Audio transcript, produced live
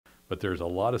but there's a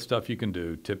lot of stuff you can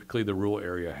do. Typically, the rural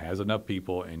area has enough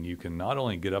people, and you can not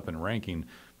only get up in ranking,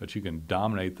 but you can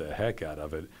dominate the heck out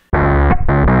of it.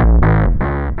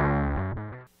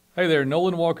 Hey there,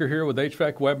 Nolan Walker here with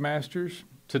HVAC Webmasters.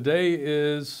 Today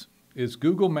is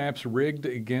Google Maps rigged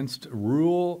against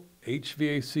rural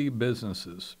HVAC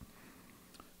businesses?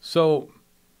 So,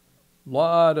 a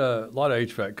lot of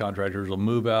HVAC contractors will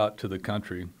move out to the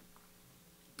country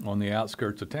on the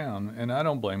outskirts of town, and I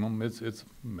don't blame them. It's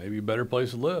maybe a better place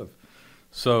to live.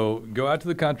 So go out to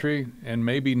the country and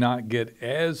maybe not get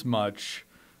as much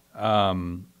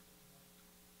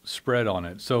spread on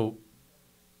it. So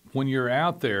when you're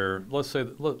out there, let's say,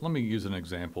 let me use an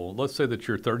example. Let's say that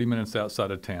you're 30 minutes outside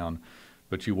of town,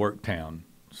 but you work town.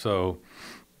 So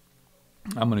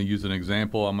I'm going to use an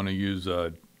example. I'm going to use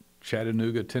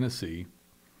Chattanooga, Tennessee,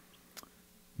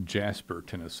 Jasper,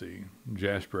 Tennessee.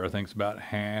 Jasper, I think, is about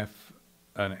half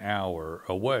an hour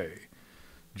away.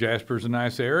 Jasper's a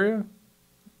nice area,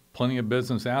 plenty of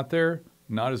business out there,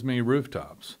 not as many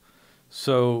rooftops.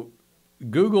 So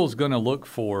Google's going to look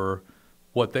for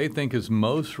what they think is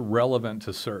most relevant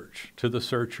to search, to the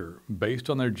searcher,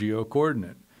 based on their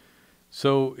geo-coordinate.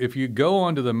 So if you go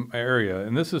onto the area,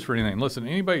 and this is for anything, listen,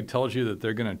 anybody tells you that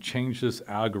they're going to change this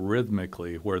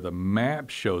algorithmically where the map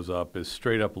shows up is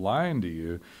straight up lying to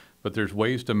you, but there's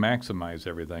ways to maximize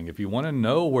everything. If you want to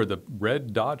know where the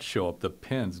red dots show up, the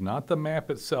pins, not the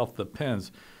map itself, the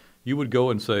pins, you would go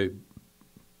and say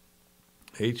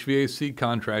HVAC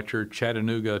contractor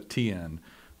Chattanooga TN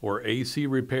or AC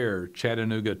repair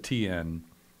Chattanooga TN,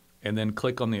 and then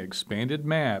click on the expanded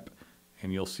map,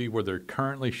 and you'll see where they're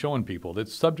currently showing people.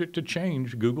 That's subject to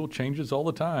change. Google changes all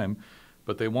the time,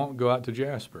 but they won't go out to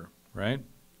Jasper, right?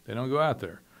 They don't go out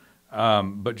there.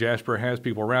 But Jasper has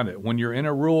people around it. When you're in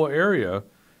a rural area,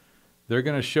 they're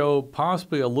going to show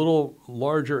possibly a little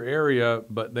larger area,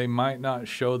 but they might not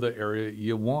show the area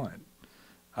you want.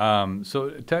 So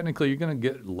technically, you're going to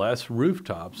get less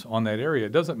rooftops on that area.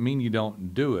 It doesn't mean you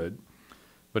don't do it,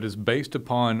 but it's based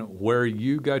upon where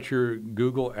you got your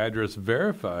Google address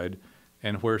verified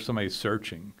and where somebody's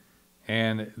searching.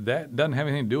 And that doesn't have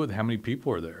anything to do with how many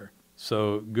people are there.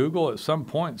 So Google at some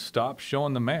point stops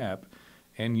showing the map,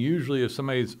 and usually if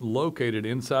somebody's located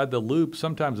inside the loop,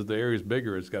 sometimes if the area's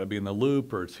bigger, it's got to be in the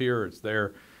loop, or it's here, or it's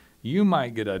there. You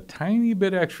might get a tiny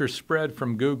bit extra spread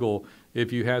from Google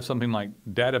if you have something like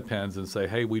data pins and say,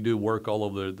 hey, we do work all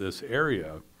over this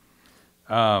area.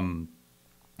 But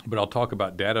I'll talk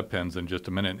about data pins in just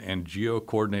a minute, and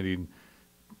geo-coordinating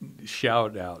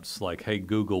shout outs like, hey,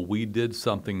 Google, we did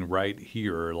something right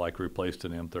here, like replaced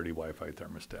an M30 Wi-Fi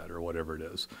thermostat or whatever it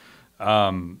is.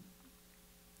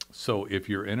 So if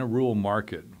you're in a rural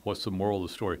market, what's the moral of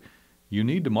the story? You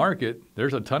need to market.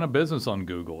 There's a ton of business on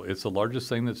Google. It's the largest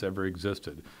thing that's ever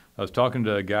existed. I was talking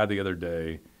to a guy the other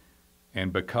day,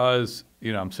 and because,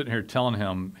 I'm sitting here telling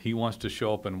him he wants to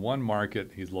show up in one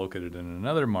market, he's located in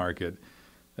another market,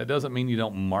 that doesn't mean you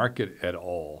don't market at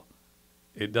all.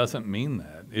 It doesn't mean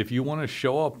that. If you want to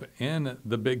show up in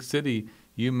the big city,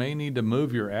 you may need to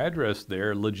move your address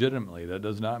there legitimately. That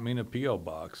does not mean a P.O.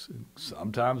 box.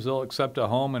 Sometimes they'll accept a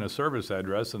home and a service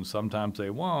address, and sometimes they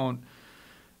won't.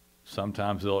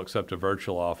 Sometimes they'll accept a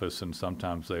virtual office, and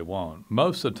sometimes they won't.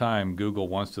 Most of the time, Google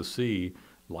wants to see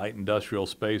light industrial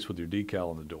space with your decal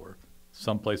on the door.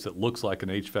 Someplace that looks like an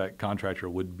HVAC contractor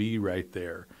would be right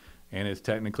there, and it's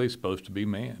technically supposed to be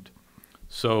manned.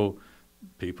 So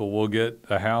people will get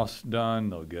a house done,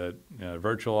 they'll get a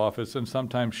virtual office, and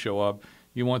sometimes show up.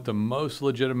 You want the most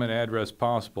legitimate address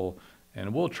possible,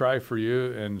 and we'll try for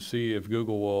you and see if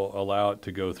Google will allow it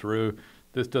to go through.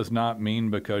 This does not mean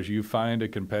because you find a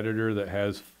competitor that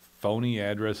has phony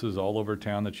addresses all over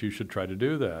town that you should try to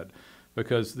do that,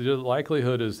 because the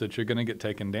likelihood is that you're going to get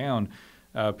taken down.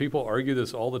 People argue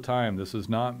this all the time. This is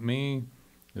not me.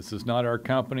 This is not our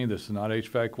company. This is not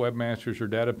HVAC Webmasters or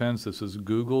Data Pens. This is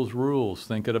Google's rules.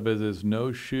 Think of it as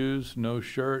no shoes, no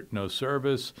shirt, no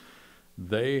service.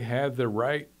 They have the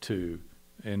right to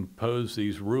impose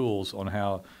these rules on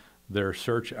how their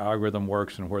search algorithm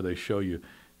works and where they show you,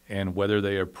 and whether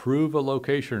they approve a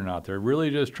location or not. They're really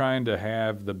just trying to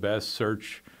have the best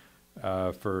search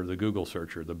for the Google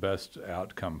searcher, the best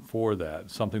outcome for that,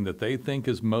 something that they think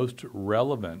is most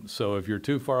relevant. So if you're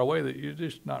too far away, that you're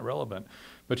just not relevant.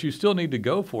 But you still need to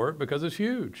go for it because it's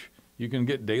huge. You can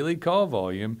get daily call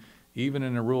volume even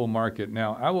in a rural market.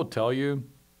 Now, I will tell you,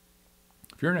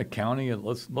 if you're in a county,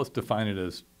 let's define it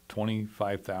as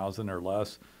 25,000 or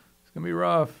less, it's going to be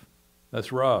rough.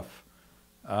 That's rough.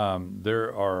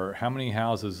 There are how many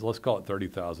houses? Let's call it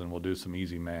 30,000. We'll do some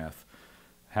easy math.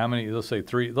 How many? Let's say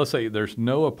three. Let's say there's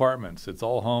no apartments. It's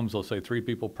all homes. Let's say 3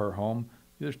 people per home.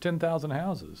 There's 10,000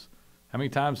 houses. How many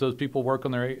times those people work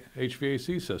on their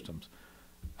HVAC systems?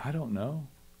 I don't know.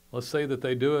 Let's say that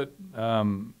they do it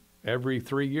every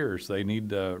 3 years. They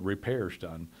need repairs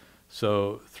done.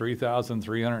 So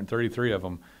 3,333 of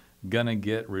them going to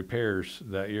get repairs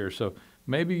that year. So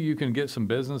maybe you can get some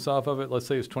business off of it. Let's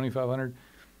say it's 2,500.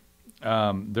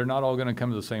 They're not all going to come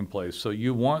to the same place. So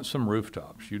you want some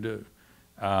rooftops. You do.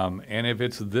 And if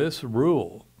it's this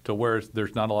rule to where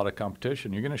there's not a lot of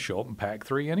competition, you're going to show up and pack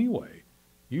 3 anyway.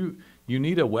 You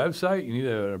need a website. You need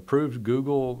an approved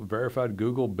Google, verified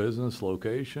Google business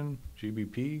location,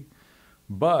 GBP.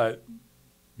 But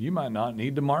you might not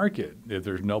need to market if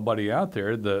there's nobody out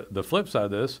there. The flip side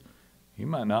of this, you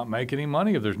might not make any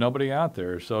money if there's nobody out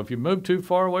there. So if you move too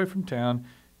far away from town,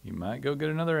 you might go get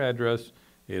another address.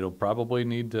 It'll probably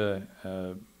need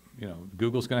to,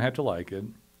 Google's going to have to like it.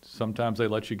 Sometimes they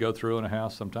let you go through in a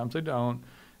house, sometimes they don't.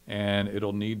 And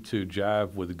it'll need to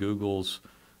jive with Google's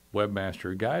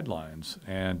webmaster guidelines.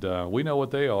 And we know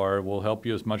what they are. We'll help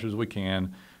you as much as we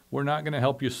can. We're not going to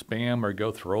help you spam or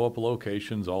go throw up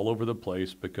locations all over the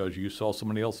place because you saw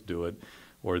somebody else do it,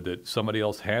 or that somebody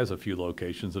else has a few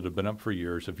locations that have been up for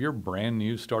years. If you're brand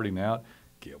new starting out,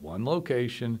 get one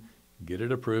location, get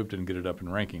it approved, and get it up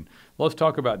and ranking. Let's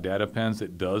talk about data pens.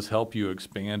 It does help you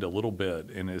expand a little bit,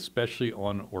 and especially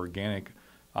on organic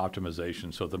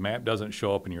optimization. So if the map doesn't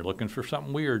show up and you're looking for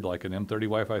something weird like an M30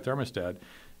 Wi-Fi thermostat,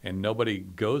 and nobody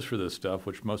goes for this stuff,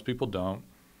 which most people don't,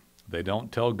 they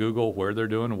don't tell Google where they're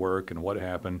doing work and what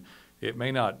happened. It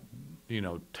may not,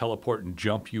 teleport and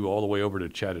jump you all the way over to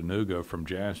Chattanooga from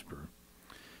Jasper,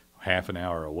 half an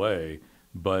hour away,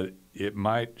 but it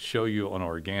might show you on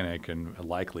organic, and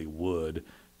likely would,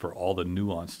 for all the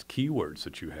nuanced keywords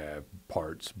that you have,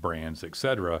 parts, brands,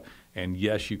 etc. And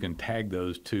yes, you can tag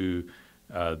those to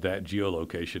that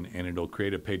geolocation, and it'll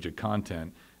create a page of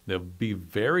content. They'll be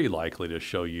very likely to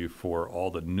show you for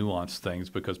all the nuanced things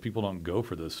because people don't go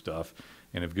for this stuff.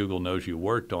 And if Google knows you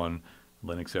worked on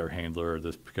Linux air handler, or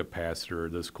this capacitor, or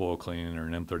this coil cleaning, or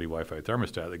an M30 Wi-Fi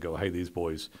thermostat, they go, hey, these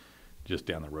boys just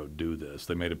down the road do this.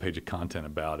 They made a page of content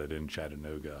about it in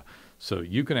Chattanooga. So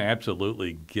you can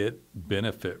absolutely get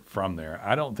benefit from there.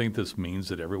 I don't think this means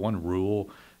that everyone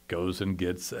rural goes and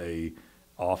gets a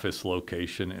office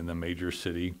location in the major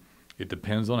city. It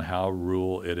depends on how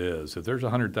rural it is. If there's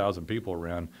 100,000 people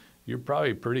around, you're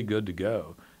probably pretty good to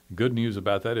go. Good news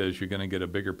about that is you're going to get a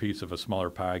bigger piece of a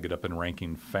smaller pie, get up and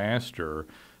ranking faster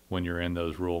when you're in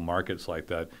those rural markets like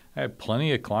that. I have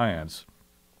plenty of clients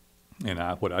in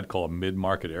what I'd call a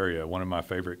mid-market area. One of my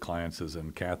favorite clients is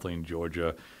in Kathleen,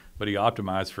 Georgia, but he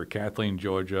optimized for Kathleen,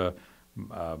 Georgia,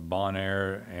 Bon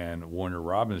Air, and Warner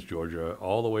Robins, Georgia,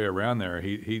 all the way around there.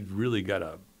 He really got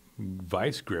a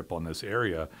vice grip on this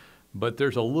area. But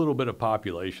there's a little bit of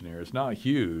population here. It's not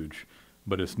huge,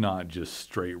 but it's not just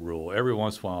straight rural. Every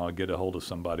once in a while I get a hold of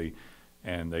somebody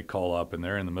and they call up and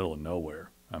they're in the middle of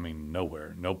nowhere. I mean,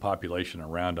 nowhere, no population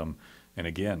around them. And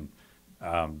again,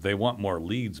 they want more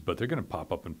leads, but they're going to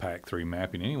pop up and pack 3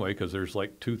 mapping anyway because there's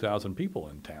like 2,000 people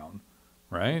in town,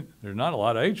 right? There's not a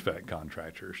lot of HVAC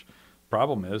contractors.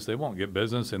 Problem is they won't get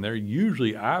business, and they're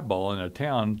usually eyeballing a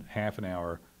town half an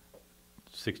hour,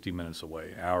 60 minutes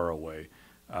away, hour away.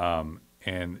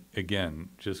 And again,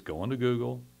 just go into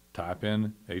Google, type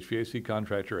in HVAC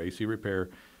contractor, AC repair,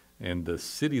 and the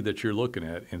city that you're looking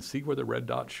at, and see where the red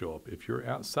dots show up. If you're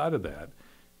outside of that,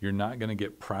 you're not going to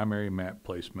get primary map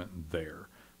placement there.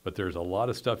 But there's a lot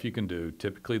of stuff you can do.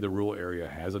 Typically, the rural area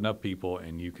has enough people,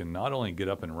 and you can not only get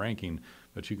up in ranking,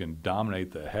 but you can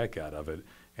dominate the heck out of it.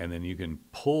 And then you can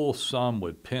pull some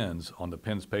with pins on the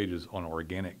pins pages on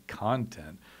organic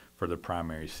content for the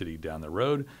primary city down the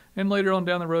road. And later on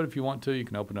down the road, if you want to, you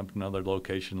can open up another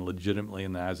location legitimately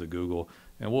in the eyes of Google,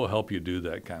 and we'll help you do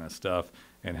that kind of stuff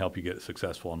and help you get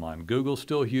successful online. Google's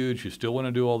still huge. You still want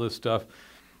to do all this stuff.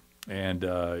 And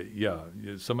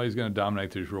somebody's going to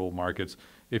dominate these rural markets.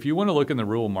 If you want to look in the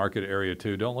rural market area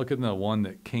too, don't look in the one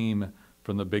that came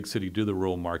from the big city to the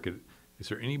rural market. Is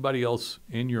there anybody else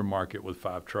in your market with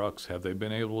 5 trucks? Have they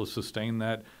been able to sustain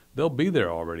that? They'll be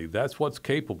there already. That's what's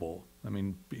capable. I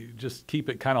mean, just keep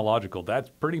it kind of logical. That's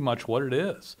pretty much what it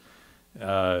is.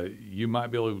 You might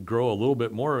be able to grow a little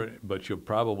bit more, but you'll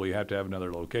probably have to have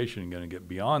another location. You're going to get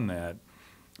beyond that.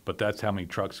 But that's how many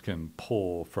trucks can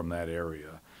pull from that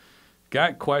area.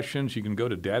 Got questions, you can go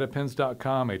to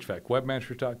datapens.com,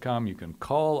 hvacwebmasters.com. You can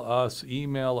call us,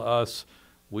 email us.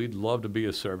 We'd love to be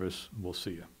of service. We'll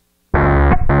see you.